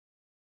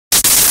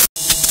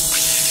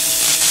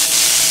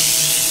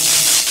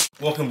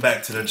Welcome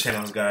back to the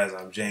channels, guys.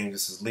 I'm James.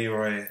 This is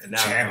Leroy. And now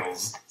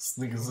channels.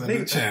 Niggas in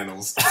the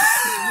channels.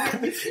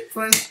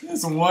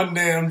 It's one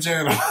damn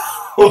channel.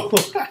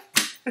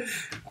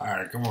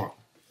 Alright, come on.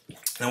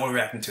 Now what are we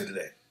reacting to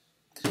today?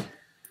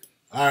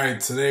 Alright,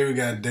 today we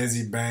got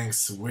Desi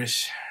Banks'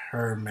 Wish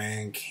Her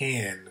Man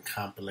Can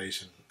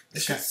compilation.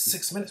 It's got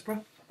 6 minutes,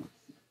 bro.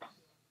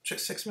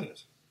 Just 6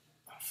 minutes.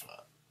 Oh,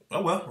 fuck.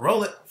 Oh well,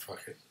 roll it.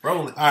 Fuck it.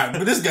 Roll it. Alright,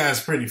 but this guy's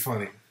pretty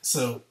funny.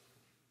 So,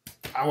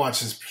 I watch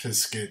his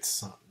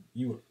skits.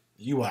 You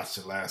watched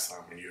it last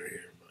time when you were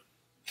here, but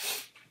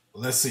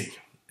let's see.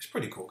 It's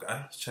pretty cool,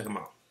 guys. Let's check him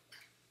out.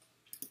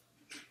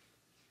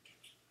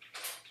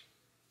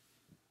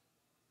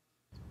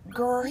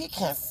 Girl, he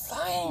can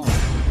sing.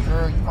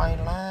 Girl, you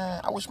ain't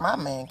lying. I wish my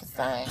man could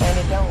sing. Ain't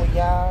it done with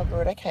y'all?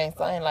 Girl, they can't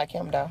sing like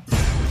him, though.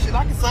 Shit,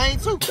 I can sing,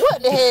 too.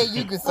 What the hell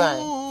you can sing?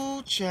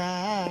 Ooh,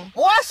 child.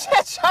 Boy,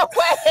 shut your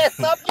ass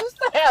up. You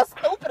sound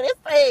stupid as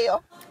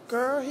hell.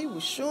 Girl, he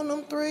was shooting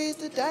them threes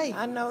today.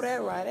 I know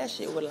that right. That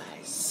shit was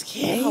like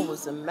scary. I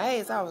was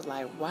amazed. I was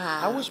like, wow.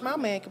 I wish my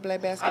man could play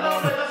basketball.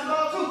 I know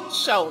basketball, too.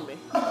 Show me.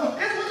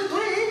 That's what the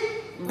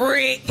three.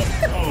 Brick.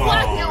 Oh,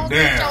 Why you don't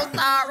get damn. your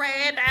star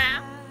red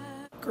down?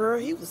 Girl,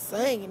 he was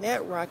singing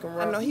that rock and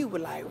roll. I know he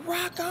was like,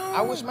 rock on. I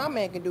wish my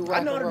man could do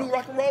rock I know and how to roll. do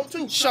rock and roll,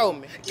 too. Show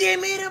me. Give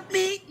me the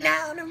beat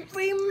now and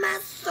free my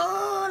soul.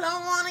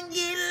 I wanna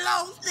get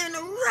lost in the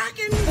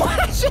rockin'. Why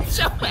shut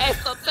your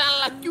ass up? Sound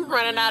like you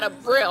running out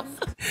of breath.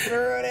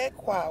 Girl, that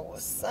choir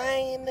was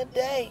singing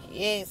today.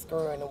 Yes,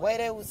 girl, and the way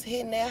they was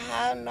hitting that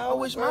high note. I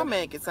wish my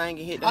man could sing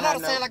and hit the I know high how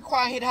to note. sing like a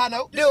choir and hit the high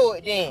note. Do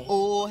it then.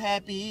 Oh,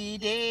 happy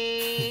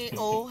day,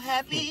 oh,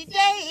 happy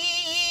day.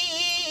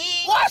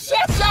 Why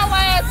shut your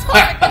ass up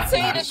and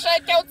continue to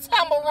shake your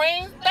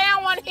tambourines? They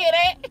don't want to hear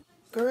that.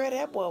 Girl,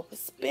 that boy was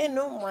spinning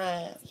them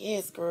rhymes.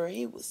 Yes, girl,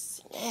 he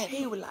was snapping.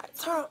 He was like,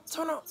 turn up,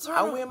 turn up, turn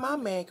up. I wish my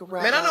man could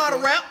rap. Man, I know how to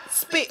like that. rap.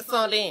 Spit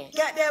something.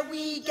 Got that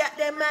weed, got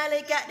that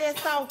Miley, got that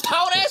sauce.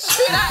 Throw that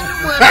shit out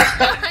the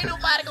window. Ain't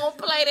nobody gonna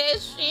play that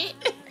shit.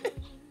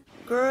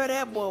 Girl,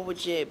 that boy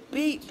was just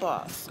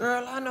beatbox.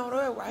 Girl, I know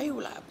that right. He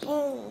was like,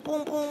 boom,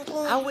 boom, boom,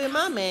 boom. I wish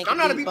my man could I'm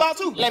not a beatbox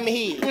too. Let me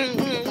hear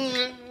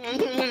it.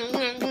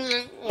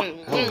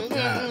 Oh,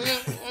 God.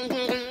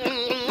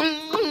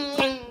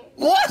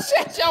 Boy,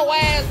 shut your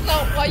ass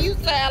up, boy. You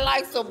sound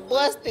like some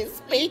busted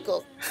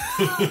speakers.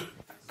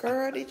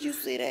 Girl, did you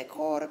see that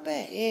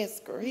quarterback? Yes,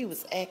 girl, he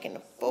was acting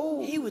a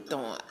fool. He was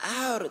throwing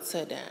out a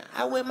touchdown.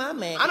 I wish my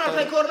man I know how to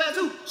play could quarterback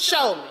too.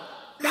 Show me.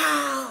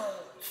 down.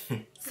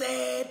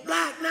 Said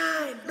black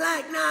nine,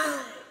 black nine.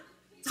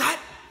 That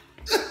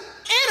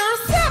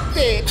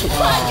Intercepted.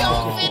 Why you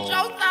don't sit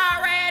your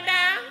star right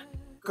down?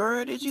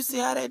 Girl, did you see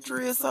how that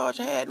drill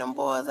sergeant had them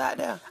boys out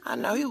there? I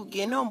know he was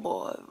getting them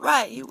boys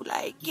right. He was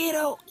like, get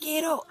up,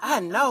 get up. I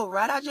know,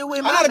 right? I just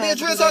went my I know how to be man a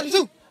drill do that. sergeant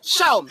too.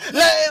 Show me.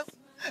 Left,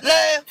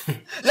 left,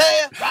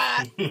 left,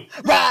 right,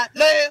 right,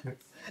 left,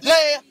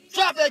 left.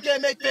 Drop that,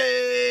 can't make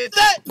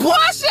that. Boy,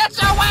 shut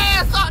your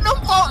ass up. Them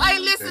folks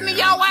ain't listening to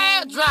your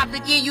ass. Drop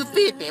it, give you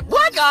 50. Boy,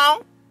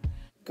 gone.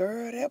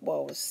 Girl, that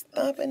boy was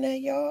stumping that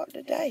yard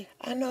today.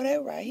 I know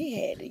that right.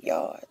 He had the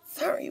yard.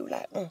 Sorry, you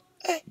like,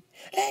 hey,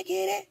 let's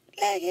get it,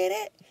 let's get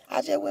it.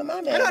 I just went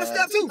my man. I know how to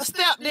step too.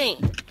 Step then.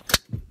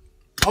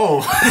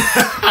 Oh.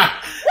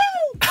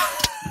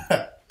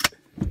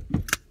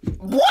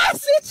 Boy,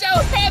 sit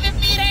your heavy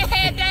feet and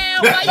head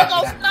down. Boy, you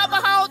gonna stub a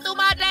hole through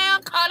my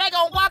damn car. They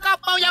gonna walk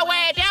up on your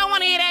ass. They don't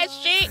wanna hear that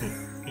shit.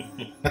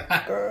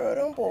 Girl,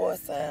 them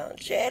boys sound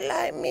just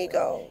like me,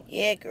 go.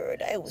 Yeah, girl,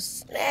 they was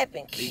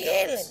snapping,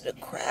 killing. The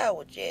crowd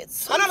was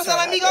just. I know they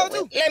sound like Migos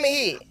too. Let me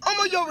hear it. I'm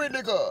a yo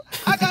nigga.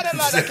 I got a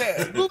lot of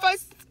cash.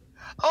 Blueface.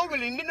 I don't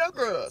really need no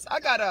girls. I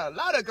got a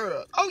lot of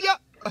girls. Oh, yeah.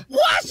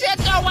 Boy, shut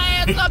your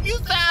ass up. You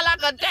sound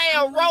like a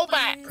damn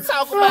robot.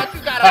 Talking about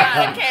you got a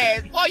lot of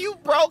cash. Boy, you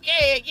broke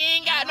ass. You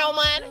ain't got no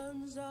money.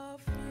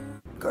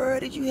 Girl,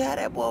 did you hear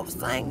that boy was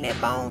singing that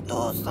Bone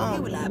Thug song? He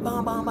was like,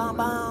 boom, boom, boom,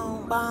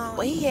 boom, boom.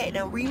 But he had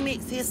them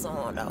remix his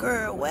song, though.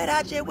 Girl, what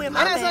I just with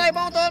my I done man. say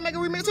Bone Thug make a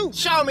remix too.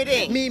 Show me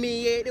then. Meet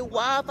me at the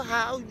Waffle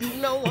House. You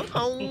know I'm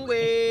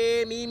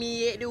hungry. Meet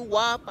me at the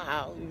Waffle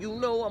House. You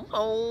know I'm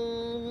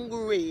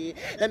hungry.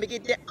 Let me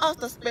get that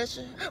Oscar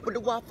special with the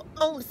waffle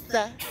on the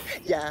side.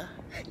 Yeah,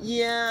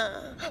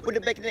 yeah. With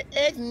the bacon and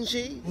eggs and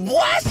cheese.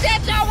 Boy,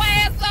 shut your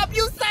ass up.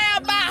 You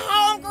sound about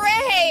hungry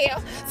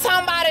hell.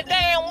 Somebody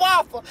damn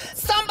waffle.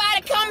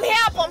 Somebody come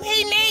help him.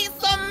 He needs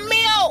some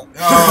milk.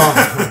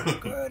 Oh.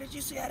 Girl, did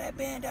you see how that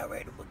band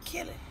director was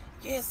killing?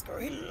 Yes, girl,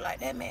 he looked like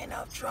that man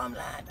off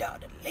Drumline,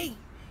 Dr. Lee.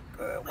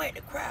 Girl, wait,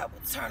 the crowd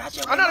would turn.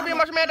 I know to be a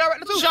much man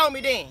director too. Show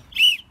me then.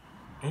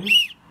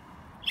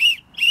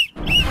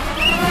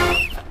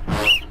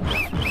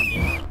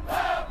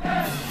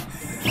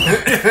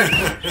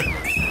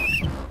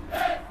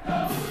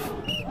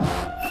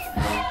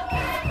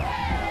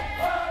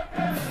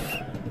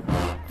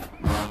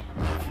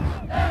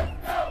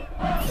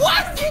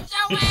 What? Get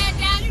your ass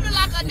down. You look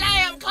like a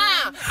damn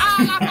clown.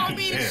 All up on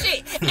me and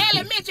shit.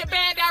 Elementary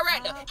band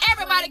director.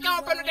 Everybody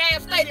gone from the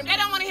damn stadium. They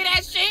don't want to hear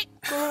that shit.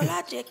 Girl,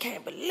 I just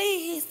can't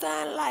believe he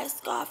sounded like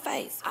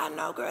Scarface. I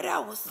know, girl,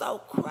 that was so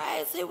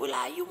crazy. He was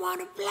like, you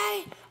wanna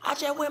play? I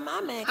just went my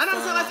man. I know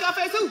it sound like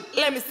Scarface too.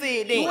 Let me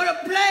see it then. You wanna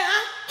play,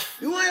 huh?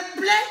 You wanna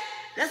play?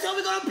 That's what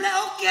we gonna play?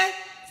 Okay.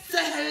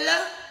 Say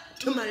hello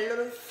to my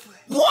little friend.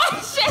 Boy,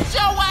 shut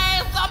your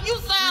ass up. You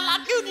sound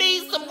like you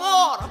need some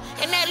water.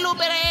 And that little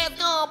bit of ass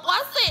gun, boy,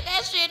 set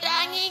that shit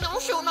down. You ain't gonna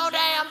shoot no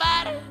damn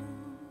body.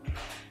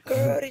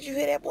 Girl, did you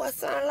hear that boy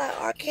sound like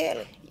R.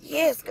 Kelly?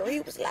 Yes, girl,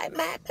 he was like,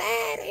 my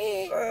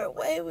body. Girl,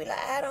 wait, we like,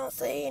 I don't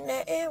see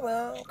nothing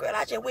wrong. Girl,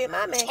 I just with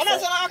my man. I know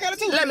it sound like R. Kelly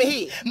too. Let me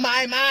hear.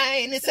 My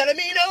mind is telling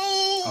me no.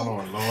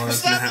 Oh, Lord.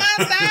 But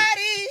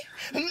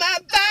my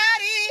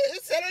body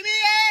is telling me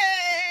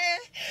yeah.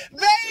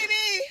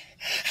 Baby,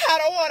 I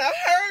don't want to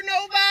hurt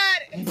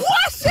nobody.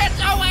 Boy, shut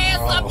your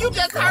ass up. You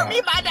just hurt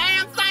me by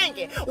damn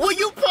thinking. Will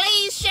you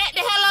please shut the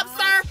hell up,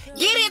 sir?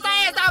 Get his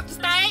ass off the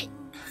stage.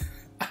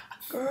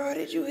 Girl,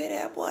 did you hear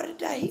that boy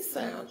today? He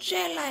sound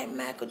just like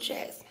Michael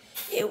Jackson.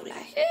 It was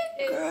like,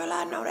 girl,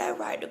 I know that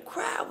right. The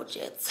crowd was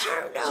just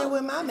turned up. Just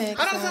with my man.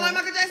 I don't sound like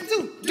Michael Jackson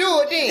too.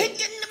 Do it then.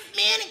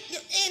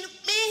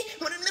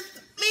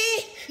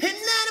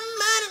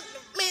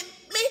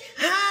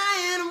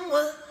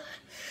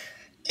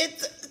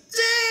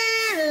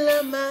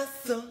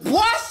 Boy,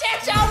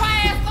 shut your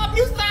ass up.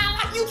 You sound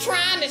like you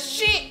trying to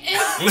shit.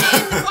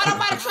 Why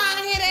nobody trying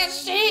to hear that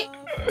shit?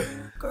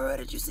 Girl,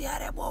 did you see how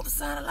that boy was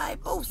sounding like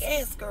Boosie?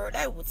 Yes, girl,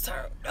 they was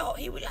turned up.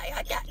 He was like,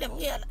 I got them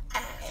yellow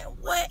eyes.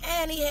 What?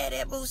 And he had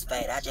that Boosie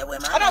fade. I just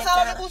went my I don't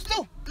sound like that Boosie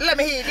too. Let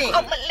me hear it then.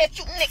 I'ma let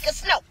you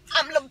niggas know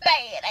I'm the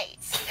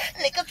badass.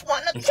 Niggas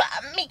wanna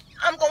try me,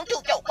 I'm gonna do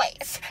your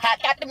ass. I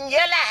got them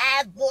yellow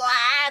eyes, boy,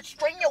 I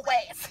string your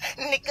ass.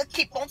 Niggas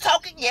keep on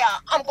talking, yeah,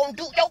 I'm gonna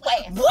do your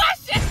ass. Boy,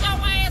 shut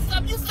your ass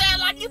up. You sound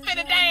like you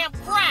finna damn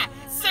cry.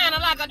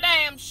 Sounding like a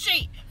damn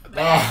sheep.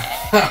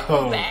 Bad,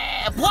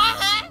 bad. Boy,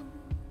 huh?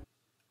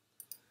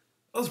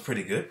 That was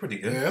pretty good, pretty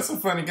good. Yeah, that's a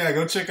funny guy.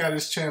 Go check out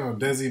his channel,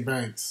 Desi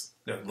Banks.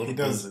 Yeah,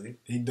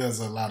 He does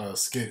a lot of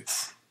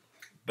skits.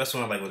 Best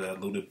one I like was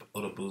that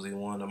little Boozy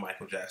one. The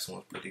Michael Jackson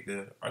one's pretty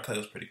good. R. Kelly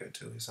was pretty good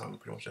too. He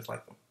sounded pretty much just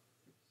like them.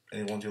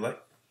 Any ones you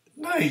like?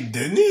 No, he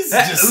didn't. He's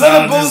That just little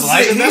sound just Boozy,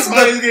 like him. That's he's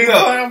why he's the- getting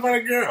clowned by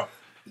the girl.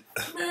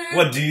 Man.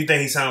 What, do you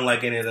think he sounded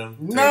like any of them?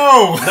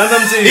 No. None of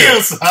them to you?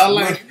 He'll sound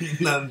like...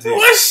 None to you.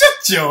 Well,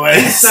 shut your It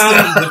ass.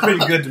 sounded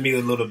pretty good to me, the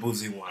little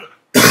Boozy one.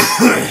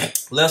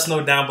 Let us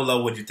know down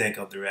below what you think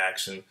of the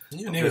reaction. You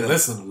didn't even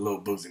listen to Lil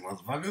Boozy,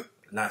 motherfucker.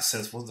 Not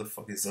since, what the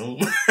fuck is Zoom?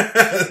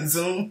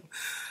 Zoom.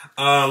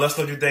 Let us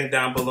know what you think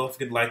down below. If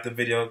you could like the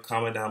video,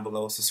 comment down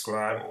below,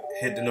 subscribe,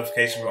 hit the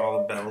notification for all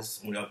the bells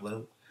when we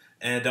upload.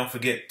 And don't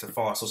forget to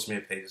follow our social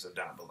media pages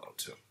down below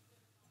too.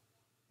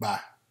 Bye.